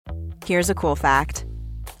Here's a cool fact.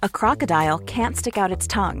 A crocodile can't stick out its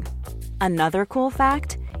tongue. Another cool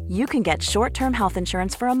fact, you can get short-term health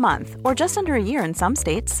insurance for a month or just under a year in some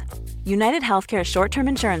states. United Healthcare short-term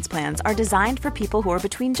insurance plans are designed for people who are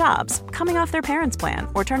between jobs, coming off their parents' plan,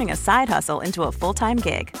 or turning a side hustle into a full-time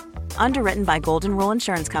gig. Underwritten by Golden Rule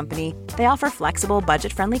Insurance Company, they offer flexible,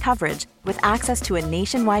 budget-friendly coverage with access to a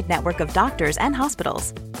nationwide network of doctors and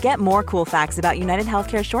hospitals. Get more cool facts about United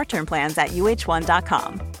Healthcare short-term plans at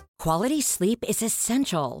uh1.com. Quality sleep is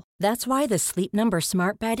essential. That's why the Sleep Number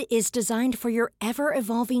Smart Bed is designed for your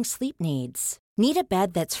ever-evolving sleep needs. Need a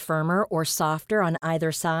bed that's firmer or softer on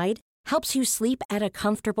either side? Helps you sleep at a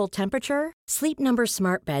comfortable temperature? Sleep Number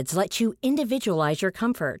Smart Beds let you individualize your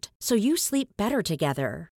comfort, so you sleep better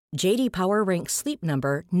together. J.D. Power ranks Sleep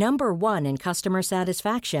Number #1 in customer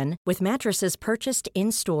satisfaction with mattresses purchased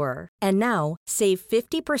in-store. And now, save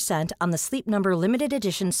 50% on the Sleep Number Limited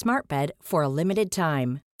Edition Smart Bed for a limited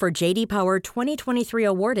time. For J.D. Power 2023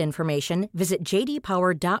 award information, visit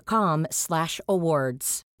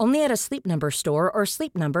jdpower.com/awards. Only at a Sleep Number store or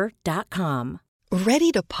sleepnumber.com.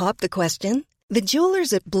 Ready to pop the question? The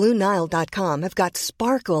jewelers at BlueNile.com have got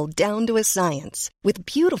sparkle down to a science with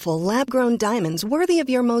beautiful lab-grown diamonds worthy of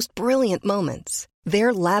your most brilliant moments.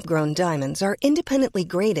 Their lab-grown diamonds are independently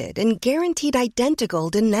graded and guaranteed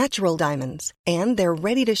identical to natural diamonds, and they're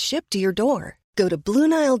ready to ship to your door. Go to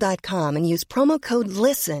BlueNile.com and use promo code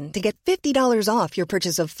LISTEN to get $50 off your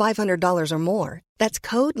purchase of $500 or more. That's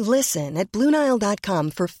code LISTEN at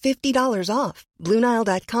BlueNile.com for $50 off.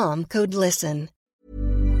 BlueNile.com, code LISTEN.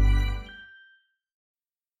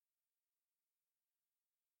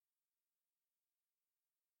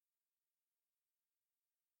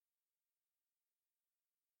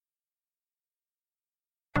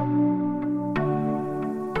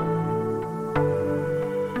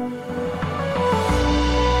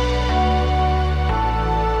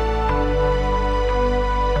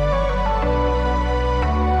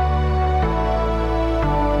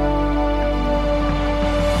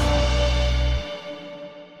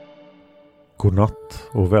 Godnatt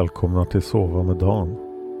och välkomna till Sova med Dan.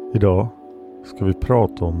 Idag ska vi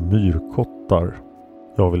prata om myrkottar.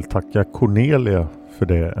 Jag vill tacka Cornelia för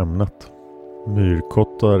det ämnet.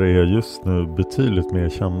 Myrkottar är just nu betydligt mer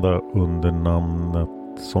kända under namnet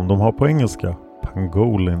som de har på engelska,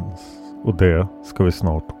 pangolins. Och det ska vi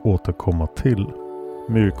snart återkomma till.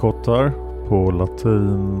 Myrkottar, på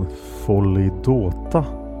latin Pholidota,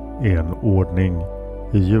 är en ordning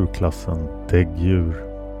i djurklassen däggdjur.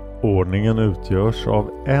 Ordningen utgörs av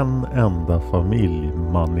en enda familj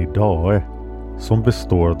Manidae som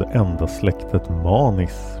består av det enda släktet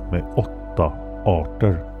Manis med 8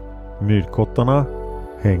 arter. Myrkottarna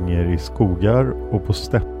hänger i skogar och på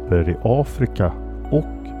stäpper i Afrika och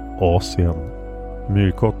Asien.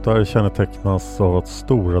 Myrkottar kännetecknas av att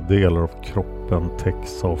stora delar av kroppen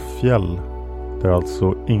täcks av fjäll. Det är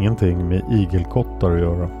alltså ingenting med igelkottar att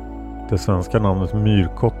göra. Det svenska namnet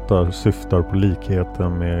myrkottar syftar på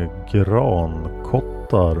likheten med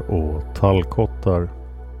grankottar och tallkottar.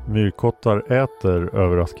 Myrkottar äter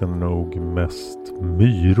överraskande nog mest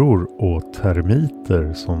myror och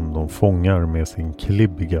termiter som de fångar med sin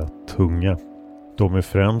klibbiga tunga. De är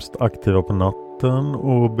främst aktiva på natten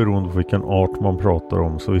och beroende på vilken art man pratar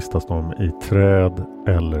om så vistas de i träd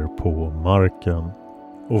eller på marken.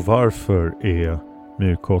 Och varför är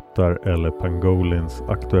myrkottar eller pangolins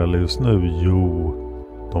aktuella just nu? Jo,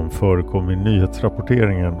 de förekom i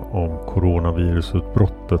nyhetsrapporteringen om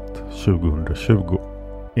coronavirusutbrottet 2020.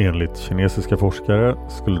 Enligt kinesiska forskare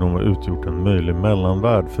skulle de ha utgjort en möjlig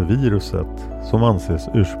mellanvärld för viruset som anses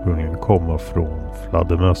ursprungligen komma från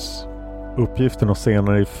fladdermöss. Uppgiften har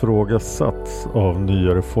senare ifrågasatts av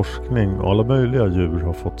nyare forskning och alla möjliga djur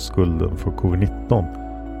har fått skulden för covid-19.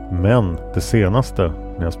 Men det senaste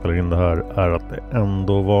när jag spelar in det här är att det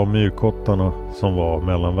ändå var myrkottarna som var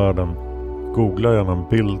mellanvärlden. Googla gärna en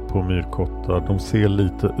bild på myrkottar. De ser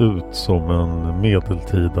lite ut som en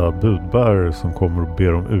medeltida budbärare som kommer och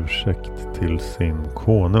ber om ursäkt till sin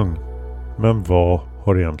konung. Men vad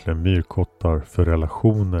har egentligen myrkottar för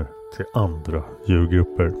relationer till andra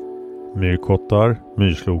djurgrupper? Myrkottar,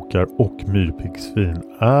 myrslokar och myrpiggsvin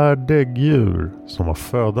är däggdjur som har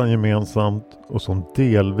födan gemensamt och som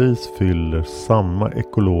delvis fyller samma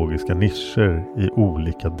ekologiska nischer i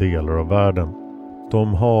olika delar av världen.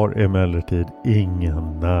 De har emellertid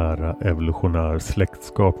ingen nära evolutionär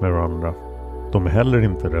släktskap med varandra. De är heller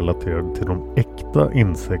inte relaterade till de äkta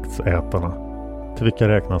insektsätarna, till vilka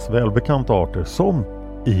räknas välbekanta arter som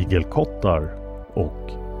igelkottar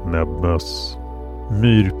och näbbmöss.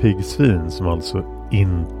 Myrpiggsvin, som alltså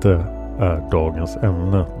inte är dagens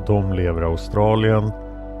ämne, de lever i Australien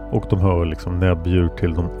och de hör liksom näbbdjur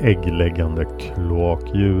till de äggläggande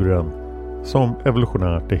kloakdjuren som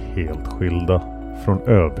evolutionärt är helt skilda från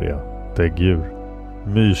övriga däggdjur.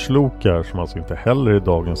 Myrslokar, som alltså inte heller är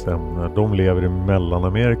dagens ämne, de lever i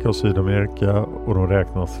Mellanamerika och Sydamerika och de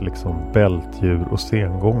räknas liksom bältdjur och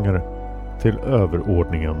sengångare till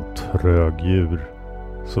överordningen trögdjur.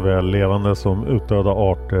 Såväl levande som utdöda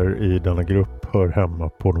arter i denna grupp hör hemma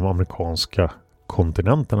på de amerikanska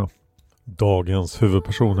kontinenterna. Dagens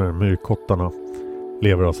huvudpersoner, myrkottarna,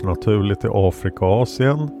 lever alltså naturligt i Afrika och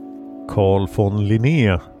Asien. Carl von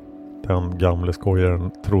Linné, den gamle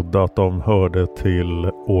skojaren, trodde att de hörde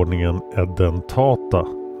till ordningen edentata,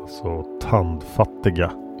 alltså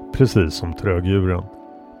tandfattiga, precis som trögdjuren.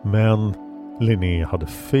 Men Linné hade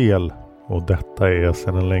fel och detta är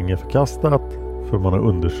sedan länge förkastat, för man har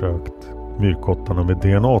undersökt myrkottarna med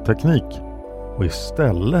DNA-teknik och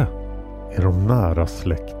istället är de nära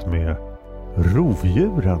släkt med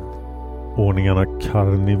rovdjuren. Ordningarna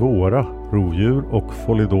Carnivora, rovdjur, och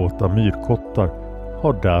Pholidota, myrkottar,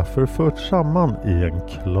 har därför förts samman i en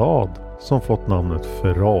klad som fått namnet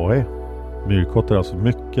Ferae. Myrkottar är alltså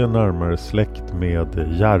mycket närmare släkt med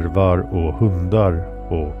järvar och hundar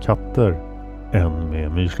och katter än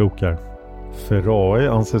med myrslokar.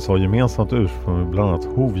 Ferae anses ha gemensamt ursprung med bland annat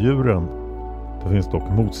hovdjuren. Det finns dock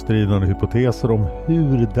motstridande hypoteser om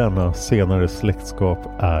hur denna senare släktskap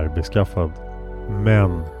är beskaffad.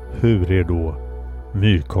 Men hur är då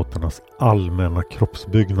myrkottarnas allmänna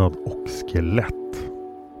kroppsbyggnad och skelett?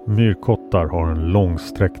 Myrkottar har en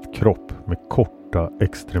långsträckt kropp med korta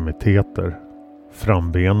extremiteter.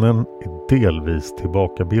 Frambenen är delvis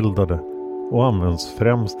tillbakabildade och används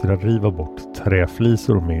främst till att riva bort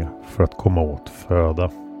träflisor med för att komma åt föda.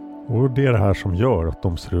 Och det är det här som gör att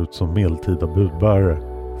de ser ut som medeltida budbärare.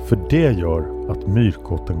 För det gör att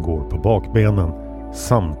myrkotten går på bakbenen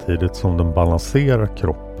samtidigt som den balanserar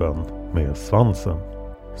kroppen med svansen.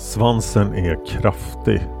 Svansen är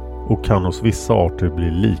kraftig och kan hos vissa arter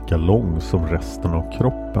bli lika lång som resten av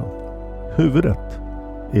kroppen. Huvudet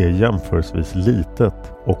är jämförelsevis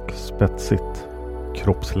litet och spetsigt.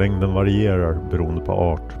 Kroppslängden varierar beroende på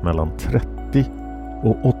art mellan 30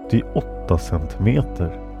 och 88 cm.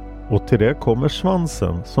 Och till det kommer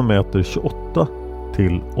svansen som mäter 28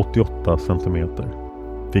 till 88 cm.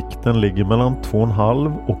 Vikten ligger mellan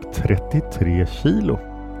 2,5 och 33 kilo.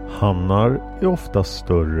 Hannar är ofta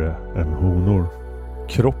större än honor.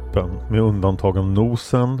 Kroppen, med undantag av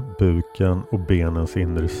nosen, buken och benens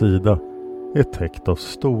inre sida, är täckt av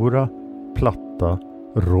stora, platta,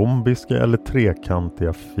 rombiska eller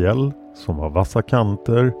trekantiga fjäll som har vassa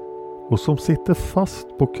kanter och som sitter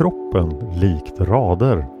fast på kroppen likt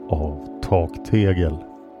rader av taktegel.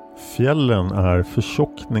 Fjällen är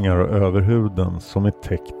förtjockningar av överhuden som är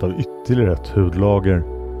täckt av ytterligare ett hudlager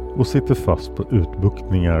och sitter fast på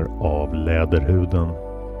utbuktningar av läderhuden.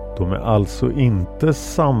 De är alltså inte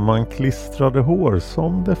sammanklistrade hår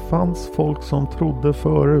som det fanns folk som trodde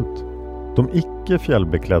förut. De icke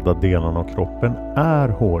fjällbeklädda delarna av kroppen är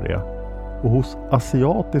håriga och hos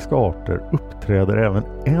asiatiska arter uppträder även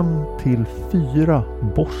 1-4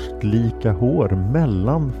 borstlika hår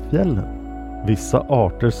mellan fjällen. Vissa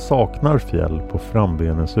arter saknar fjäll på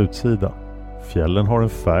frambenens utsida. Fjällen har en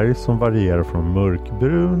färg som varierar från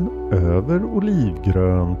mörkbrun över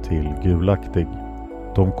olivgrön till gulaktig.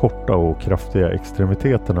 De korta och kraftiga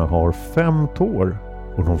extremiteterna har 5 tår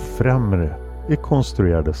och de främre är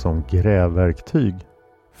konstruerade som grävverktyg.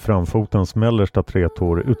 Framfotens mellersta 3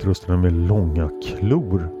 tår är utrustade med långa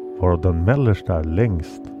klor, varav den mellersta är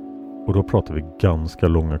längst. Och då pratar vi ganska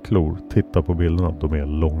långa klor. Titta på bilderna, de är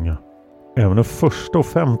långa. Även den första och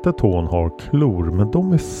 5:e tån har klor, men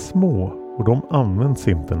de är små och de används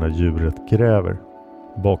inte när djuret gräver.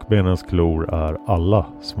 Bakbenens klor är alla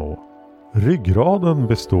små. Ryggraden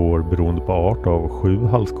består beroende på art av 7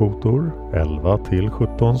 halskotor,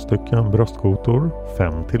 11-17 stycken bröstkotor,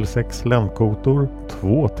 5-6 ländkotor,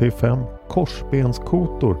 2-5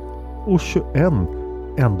 korsbenskotor och 21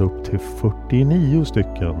 ända upp till 49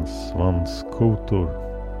 stycken svanskotor.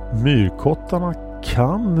 Myrkottarna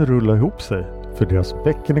kan rulla ihop sig för deras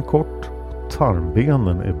bäcken är kort och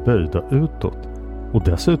tarmbenen är böjda utåt och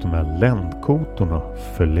dessutom är ländkotorna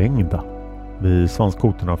förlängda. Vid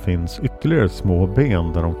svanskotorna finns ytterligare små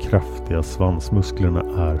ben där de kraftiga svansmusklerna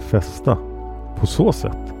är fästa. På så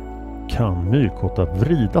sätt kan myrkottar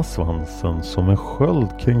vrida svansen som en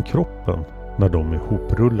sköld kring kroppen när de är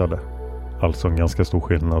hoprullade. Alltså en ganska stor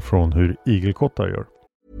skillnad från hur igelkottar gör.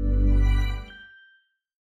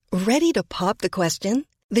 Ready to pop the question?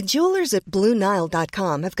 The jewelers at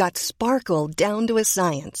BlueNile.com have got sparkle down to a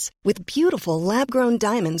science with beautiful lab-grown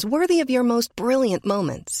diamonds worthy of your most brilliant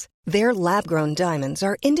moments. Their lab-grown diamonds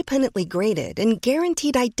are independently graded and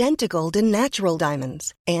guaranteed identical to natural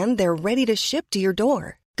diamonds, and they're ready to ship to your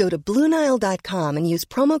door. Go to BlueNile.com and use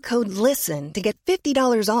promo code LISTEN to get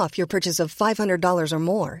 $50 off your purchase of $500 or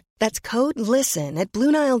more. That's code LISTEN at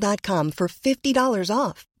BlueNile.com for $50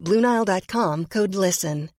 off. BlueNile.com, code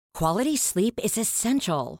LISTEN. Quality sleep is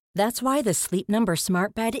essential. That's why the Sleep Number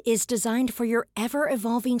Smart Bed is designed for your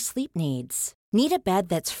ever-evolving sleep needs. Need a bed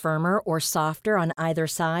that's firmer or softer on either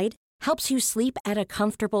side? Helps you sleep at a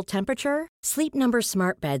comfortable temperature? Sleep Number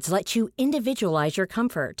Smart Beds let you individualize your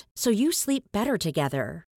comfort, so you sleep better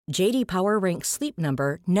together. J.D. Power ranks Sleep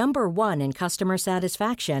Number number 1 in customer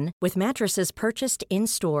satisfaction with mattresses purchased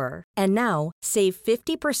in-store. And now, save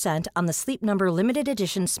 50% on the Sleep Number Limited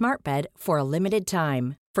Edition Smart Bed for a limited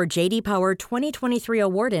time. For J.D. Power 2023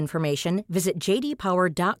 award information, visit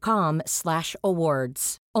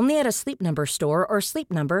jdpower.com/awards. Only at a Sleep Number store or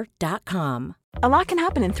sleepnumber.com. A lot can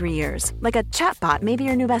happen in 3 years, like a chatbot may be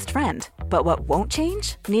your new best friend. But what won't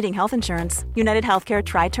change? Needing health insurance. United Healthcare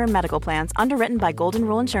Tri-Term Medical Plans, underwritten by Golden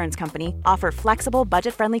Rule Insurance Company, offer flexible,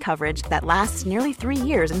 budget-friendly coverage that lasts nearly 3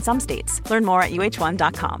 years in some states. Learn more at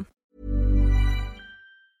uh1.com.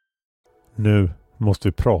 Nu måste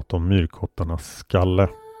vi prata om myrkottarnas skalle.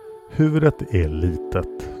 Huvudet är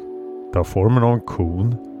litet. Det har formen av en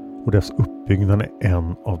kon och dess uppbyggnad är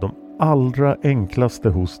en av de allra enklaste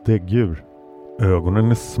hos däggdjur.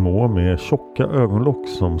 Ögonen är små med tjocka ögonlock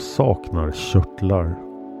som saknar körtlar.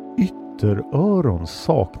 Ytteröron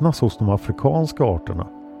saknas hos de afrikanska arterna,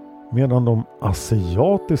 medan de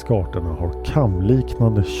asiatiska arterna har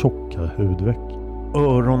kamliknande tjocka hudveck.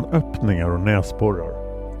 Öronöppningar och näsborrar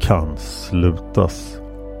kan slutas.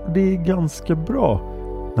 Det är ganska bra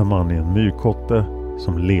när man är en myrkotte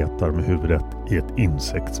som letar med huvudet i ett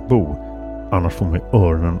insektsbo. Annars får man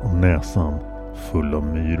öronen och näsan full av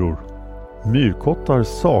myror. Myrkottar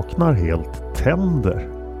saknar helt tänder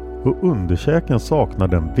och underkäken saknar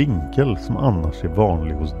den vinkel som annars är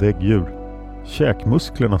vanlig hos däggdjur.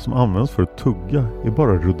 Käkmusklerna som används för att tugga är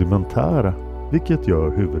bara rudimentära, vilket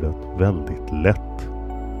gör huvudet väldigt lätt.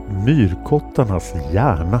 Myrkottarnas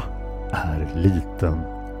hjärna är liten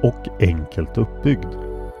och enkelt uppbyggd.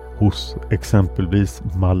 Hos exempelvis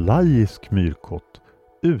malayisk myrkott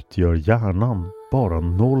utgör hjärnan bara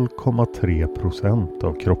 0,3%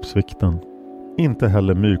 av kroppsvikten. Inte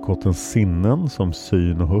heller myrkottens sinnen som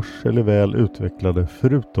syn och hörsel är väl utvecklade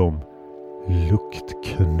förutom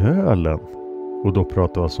luktknölen. Och då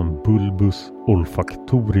pratar vi alltså om bulbus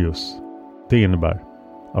olfactorius. Det innebär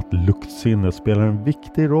att luktsinne spelar en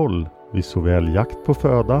viktig roll vid såväl jakt på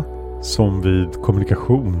föda som vid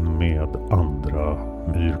kommunikation med andra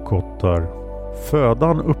myrkottar.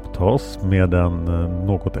 Födan upptas med den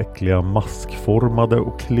något äckliga maskformade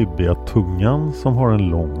och klibbiga tungan som har en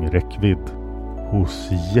lång räckvidd. Hos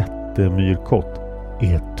jättemyrkott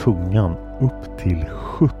är tungan upp till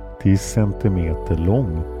 70 cm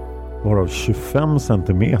lång, varav 25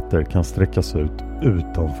 cm kan sträckas ut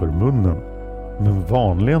utanför munnen. Men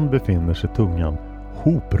vanligen befinner sig tungan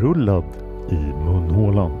hoprullad i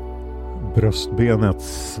munhålan.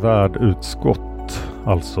 Bröstbenets svärdutskott,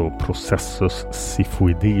 alltså processus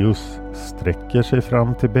xiphoideus, sträcker sig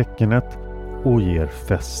fram till bäckenet och ger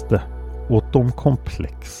fäste åt de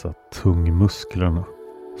komplexa tungmusklerna.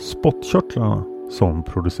 Spottkörtlarna som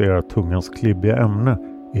producerar tungans klibbiga ämne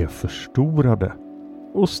är förstorade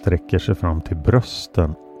och sträcker sig fram till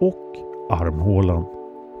brösten och armhålan.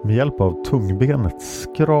 Med hjälp av tungbenet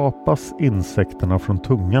skrapas insekterna från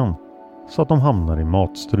tungan så att de hamnar i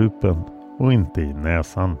matstrupen och inte i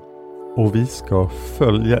näsan. Och vi ska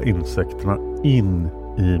följa insekterna in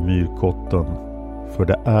i myrkotten, för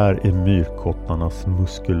det är i myrkottarnas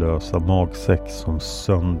muskulösa magsäck som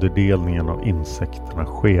sönderdelningen av insekterna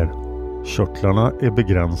sker. Körtlarna är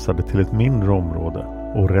begränsade till ett mindre område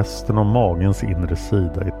och resten av magens inre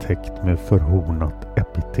sida är täckt med förhornat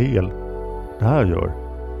epitel. Det här gör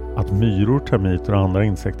att myror, termiter och andra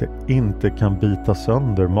insekter inte kan bita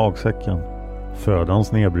sönder magsäcken.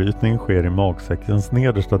 Födans nedbrytning sker i magsäckens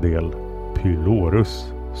nedersta del,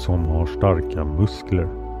 pylorus, som har starka muskler.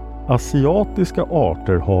 Asiatiska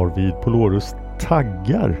arter har vid pylorus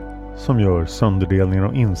taggar som gör sönderdelningen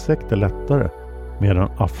av insekter lättare, medan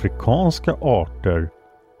afrikanska arter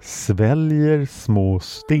sväljer små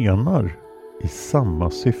stenar i samma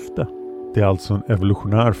syfte. Det är alltså en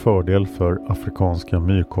evolutionär fördel för afrikanska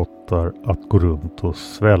myrkottar att gå runt och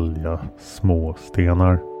svälja små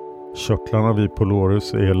stenar. Körtlarna vid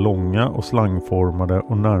pylorus är långa och slangformade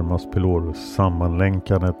och närmast pylorus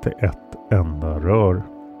sammanlänkade till ett enda rör.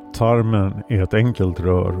 Tarmen är ett enkelt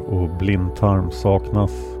rör och blindtarm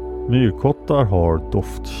saknas. Myrkottar har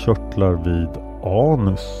doftkörtlar vid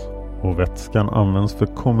anus och vätskan används för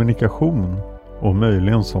kommunikation och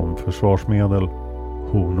möjligen som försvarsmedel.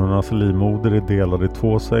 Honornas livmoder är delad i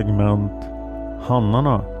 2 segment.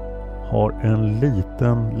 Hannarna har en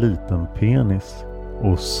liten penis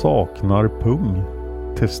och saknar pung.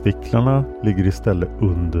 Testiklarna ligger istället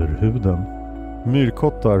under huden.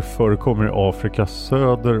 Myrkottar förekommer i Afrika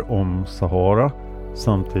söder om Sahara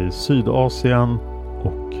samt i Sydasien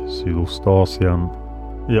och Sydostasien.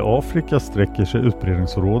 I Afrika sträcker sig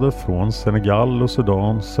utbredningsområdet från Senegal och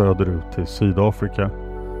Sudan söderut till Sydafrika.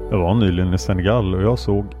 Jag var nyligen i Senegal och jag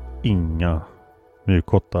såg inga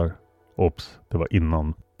myrkottar. Ops, det var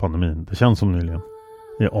innan pandemin. Det känns som nyligen.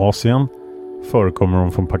 I Asien förekommer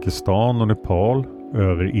de från Pakistan och Nepal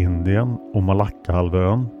över Indien och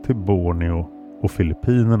Malaccahalvön till Borneo och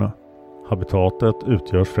Filippinerna. Habitatet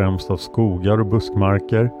utgörs främst av skogar och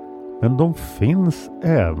buskmarker, men de finns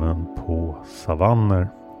även på savanner.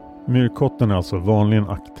 Myrkotten är alltså vanligen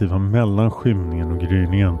aktiva mellan skymningen och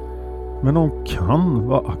gryningen, men de kan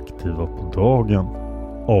vara aktiva på dagen.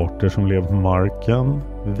 Arter som lever på marken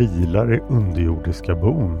vilar i underjordiska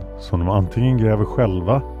bon som de antingen gräver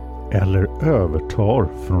själva eller övertar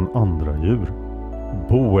från andra djur.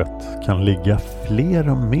 Boet kan ligga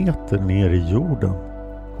flera meter ner i jorden.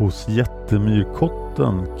 Hos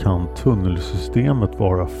jättemyrkotten kan tunnelsystemet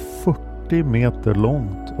vara 40 meter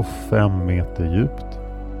långt och 5 meter djupt.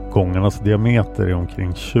 Gångarnas diameter är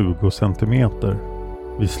omkring 20 centimeter.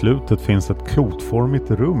 Vid slutet finns ett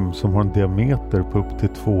klotformigt rum som har en diameter på upp till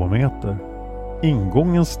 2 meter.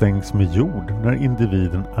 Ingången stängs med jord när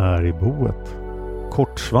individen är i boet.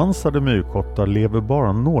 Kortsvansade myrkottar lever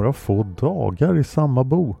bara några få dagar i samma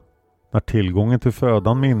bo. När tillgången till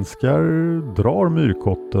födan minskar drar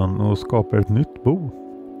myrkotten och skapar ett nytt bo.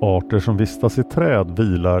 Arter som vistas i träd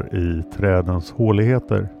vilar i trädens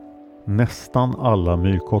håligheter. Nästan alla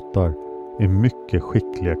myrkottar är mycket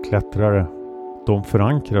skickliga klättrare. De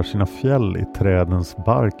förankrar sina fjäll i trädens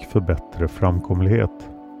bark för bättre framkomlighet.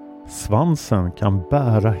 Svansen kan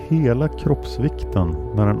bära hela kroppsvikten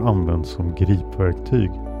när den används som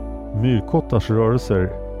gripverktyg. Myrkottars rörelser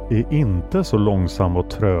är inte så långsamma och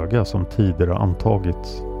tröga som tidigare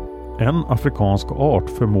antagits. En afrikansk art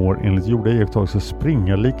förmår enligt gjorda iakttagelser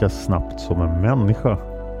springa lika snabbt som en människa.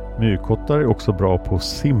 Myrkottar är också bra på att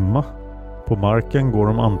simma. På marken går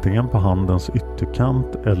de antingen på handens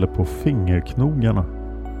ytterkant eller på fingerknogarna.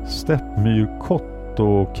 Steppmyrkott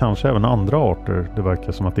och kanske även andra arter, det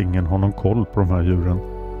verkar som att ingen har någon koll på de här djuren,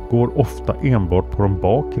 går ofta enbart på de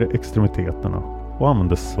bakre extremiteterna och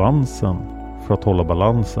använder svansen för att hålla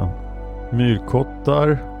balansen.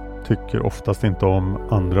 Myrkottar tycker oftast inte om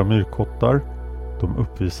andra myrkottar. De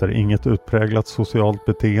uppvisar inget utpräglat socialt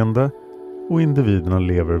beteende och individerna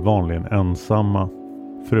lever vanligen ensamma,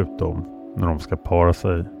 förutom när de ska para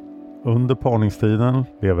sig. Under parningstiden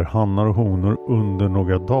lever hannar och honor under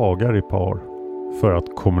några dagar i par. För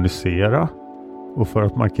att kommunicera och för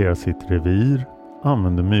att markera sitt revir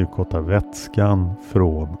använder myrkottar vätskan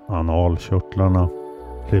från analkörtlarna.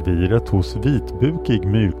 Reviret hos vitbukig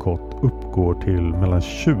myrkott uppgår till mellan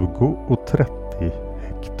 20 och 30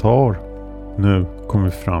 hektar. Nu kommer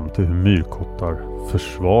vi fram till hur myrkottar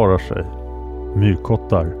försvarar sig.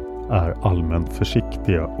 Myrkottar är allmänt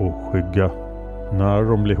försiktiga och skygga. När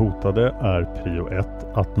de blir hotade är prio 1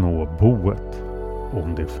 att nå boet.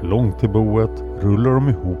 Om det är för långt till boet rullar de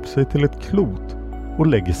ihop sig till ett klot och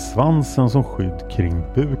lägger svansen som skydd kring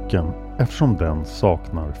buken eftersom den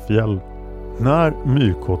saknar fjäll. När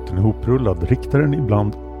myrkotten är hoprullad riktar den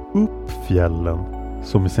ibland upp fjällen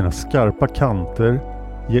som med sina skarpa kanter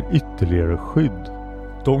ger ytterligare skydd.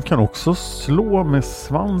 De kan också slå med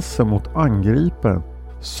svansen mot angriparen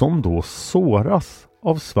som då såras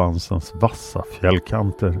av svansens vassa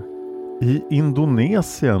fjällkanter. I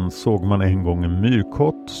Indonesien såg man en gång en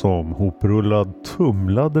myrkott som hoprullad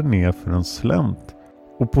tumlade ner för en slänt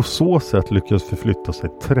och på så sätt lyckades förflytta sig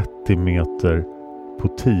 30 meter på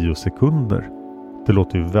 10 sekunder. Det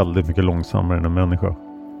låter ju väldigt mycket långsammare än en människa.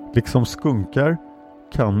 Liksom skunkar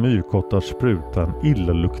kan myrkottar spruta en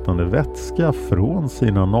illaluktande vätska från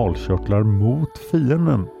sina analkörtlar mot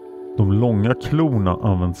fienden. De långa klorna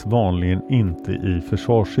används vanligen inte i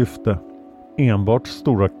försvarssyfte. Enbart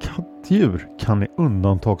stora kattdjur kan i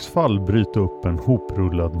undantagsfall bryta upp en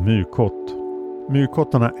hoprullad myrkott.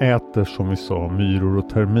 Myrkottarna äter som vi sa myror och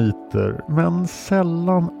termiter, men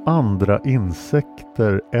sällan andra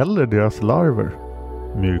insekter eller deras larver.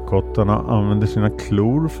 Myrkottarna använder sina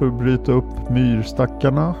klor för att bryta upp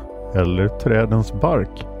myrstackarna eller trädens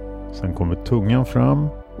bark. Sen kommer tungan fram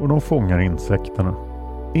och de fångar insekterna.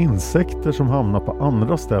 Insekter som hamnar på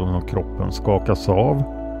andra ställen av kroppen skakas av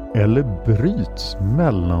eller bryts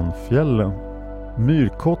mellan fjällen.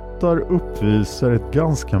 Myrkottar uppvisar ett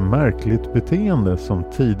ganska märkligt beteende som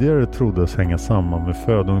tidigare troddes hänga samman med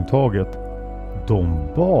födointaget. De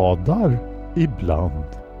badar ibland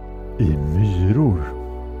i myror.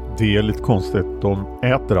 Det är lite konstigt, de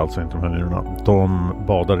äter alltså inte de här myrorna, de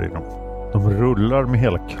badar i dem. De rullar med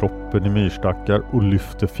hela kroppen i myrstackar och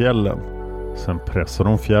lyfter fjällen. Sen pressar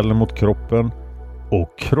de fjällen mot kroppen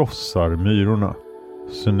och krossar myrorna.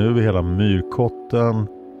 Så nu är hela myrkotten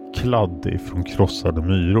kladdig från krossade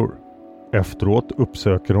myror. Efteråt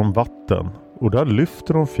uppsöker de vatten och där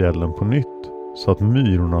lyfter de fjällen på nytt så att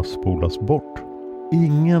myrorna spolas bort.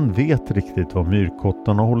 Ingen vet riktigt vad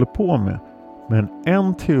myrkottarna håller på med, men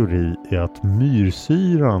en teori är att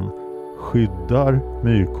myrsyran skyddar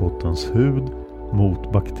myrkottens hud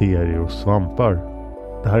mot bakterier och svampar.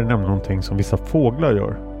 Det här är nämligen någonting som vissa fåglar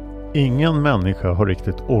gör. Ingen människa har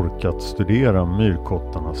riktigt orkat studera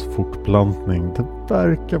myrkottarnas fortplantning. Det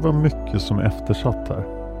verkar vara mycket som är eftersatt här.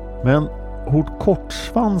 Men hos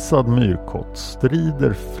kortsvansad myrkott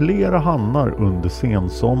strider flera hannar under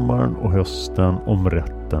sensommaren och hösten om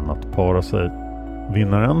rätten att para sig.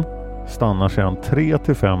 Vinnaren stannar sedan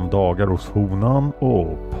 3-5 dagar hos honan och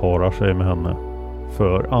parar sig med henne.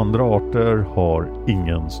 För andra arter har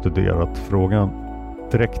ingen studerat frågan.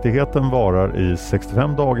 Dräktigheten varar i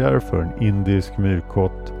 65 dagar för en indisk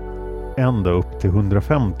myrkott, ända upp till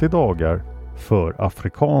 150 dagar för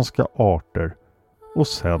afrikanska arter. Och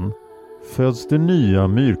sen föds det nya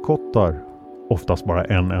myrkottar, oftast bara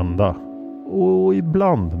en enda. Och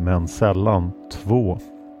ibland, men sällan, 2.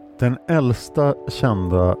 Den äldsta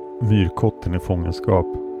kända myrkotten i fångenskap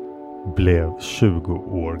blev 20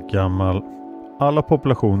 år gammal. Alla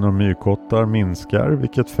populationer av myrkottar minskar,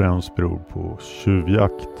 vilket främst beror på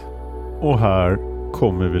tjuvjakt. Och här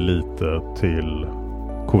kommer vi lite till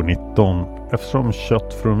covid-19. Eftersom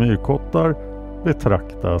kött från myrkottar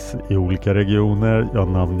betraktas i olika regioner, jag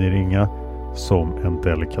namnger inga, som en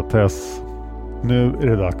delikatess. Nu är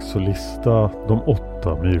det dags att lista de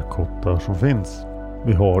 8 myrkottar som finns.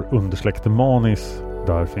 Vi har undersläkte Manis.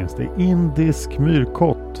 Där finns det indisk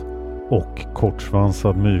myrkott och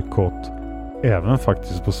kortsvansad myrkott. Även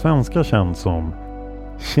faktiskt på svenska känd som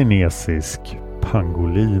kinesisk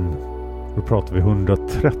pangolin. Då pratar vi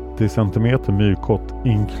 130 cm myrkott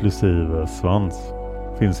inklusive svans.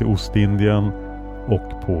 Finns i Ostindien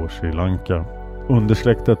och på Sri Lanka.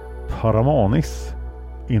 Undersläktet Paramanis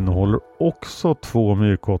innehåller också 2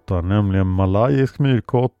 myrkottar, nämligen malayisk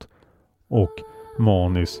myrkott och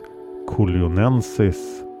Manis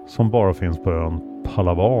colionensis som bara finns på ön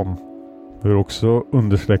Palawan. Vi har också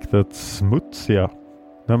undersläktet Smutsia.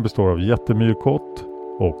 Den består av jättemyrkott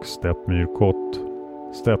och steppmyrkott.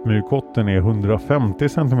 Steppmyrkotten är 150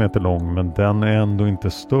 cm lång, men den är ändå inte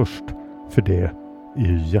störst, för det är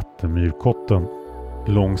ju jättemyrkotten.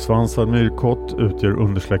 Långsvansad myrkott utgör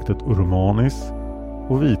undersläktet Uromanis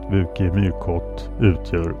och vitbukig myrkott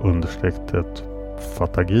utgör undersläktet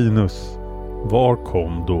Fataginus. Var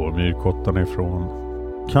kom då myrkottarna ifrån?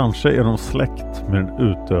 Kanske är de släkt med den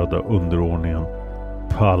utdöda underordningen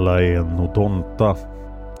Palaenodonta.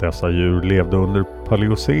 Dessa djur levde under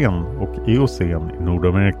Paleocen och Eocen i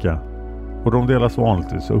Nordamerika. Och de delas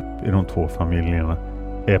vanligtvis upp i de 2 familjerna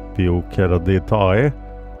Epioceratidae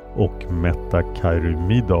och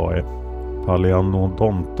Metacaerumidae.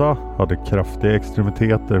 Palaenodonta hade kraftiga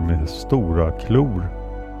extremiteter med stora klor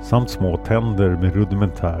samt små tänder med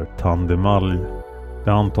rudimentär tandemalj.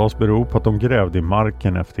 Det antas bero på att de grävde i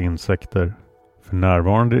marken efter insekter. För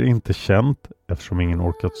närvarande är det inte känt, eftersom ingen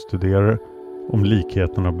orkat studera, om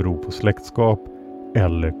likheterna beror på släktskap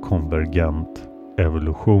eller konvergent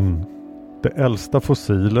evolution. Det äldsta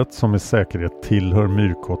fossilet som med säkerhet tillhör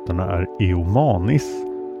myrkottarna är Eomanis,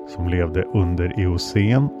 som levde under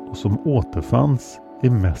Eocen och som återfanns i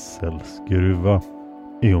Messels gruva.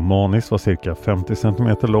 Eomanis var cirka 50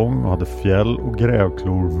 cm lång och hade fjäll och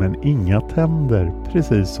grävklor men inga tänder,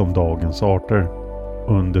 precis som dagens arter.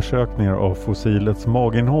 Undersökningar av fossilets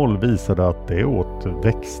maginnehåll visade att det åt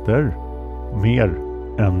växter mer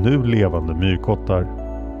än nu levande myrkottar.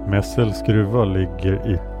 Messels gruva ligger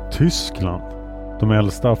i Tyskland. De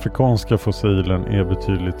äldsta afrikanska fossilen är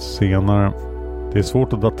betydligt senare. Det är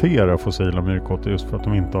svårt att datera fossila myrkottar just för att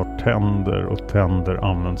de inte har tänder, och tänder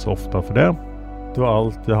används ofta för det. Det var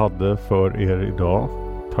allt jag hade för er idag.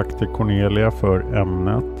 Tack till Cornelia för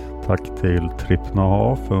ämnet. Tack till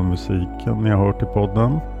Trippnaha för musiken ni har hört i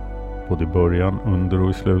podden, både i början, under och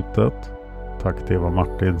i slutet. Tack till Eva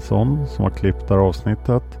Martinsson som har klippt det här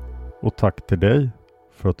avsnittet. Och tack till dig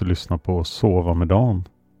för att du lyssnar på Sova med Dan.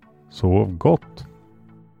 Sov gott!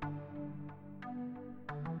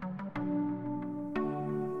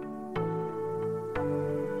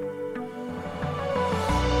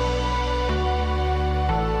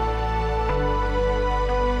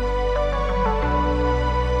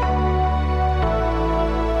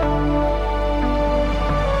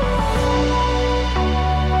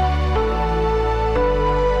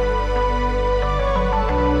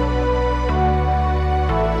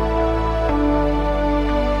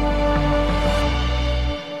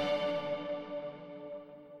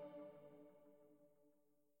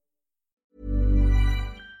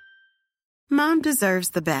 Mom deserves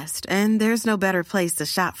the best, and there's no better place to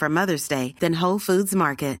shop for Mother's Day than Whole Foods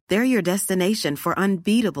Market. They're your destination for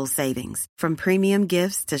unbeatable savings, from premium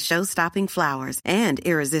gifts to show-stopping flowers and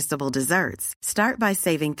irresistible desserts. Start by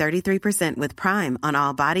saving 33% with Prime on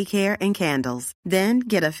all body care and candles. Then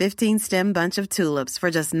get a 15-stem bunch of tulips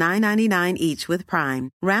for just $9.99 each with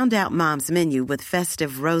Prime. Round out Mom's menu with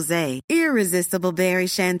festive rosé, irresistible berry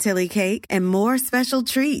chantilly cake, and more special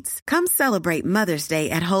treats. Come celebrate Mother's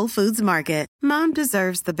Day at Whole Foods Market. Mom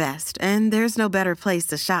deserves the best, and there's no better place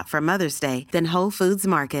to shop for Mother's Day than Whole Foods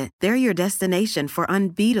Market. They're your destination for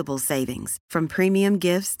unbeatable savings, from premium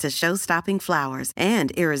gifts to show-stopping flowers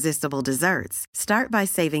and irresistible desserts. Start by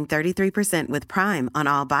saving 33% with Prime on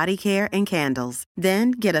all body care and candles.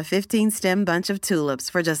 Then get a 15-stem bunch of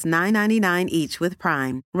tulips for just $9.99 each with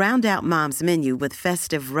Prime. Round out Mom's menu with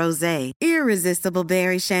festive rosé, irresistible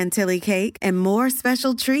berry chantilly cake, and more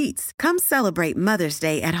special treats. Come celebrate Mother's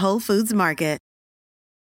Day at Whole Foods Market.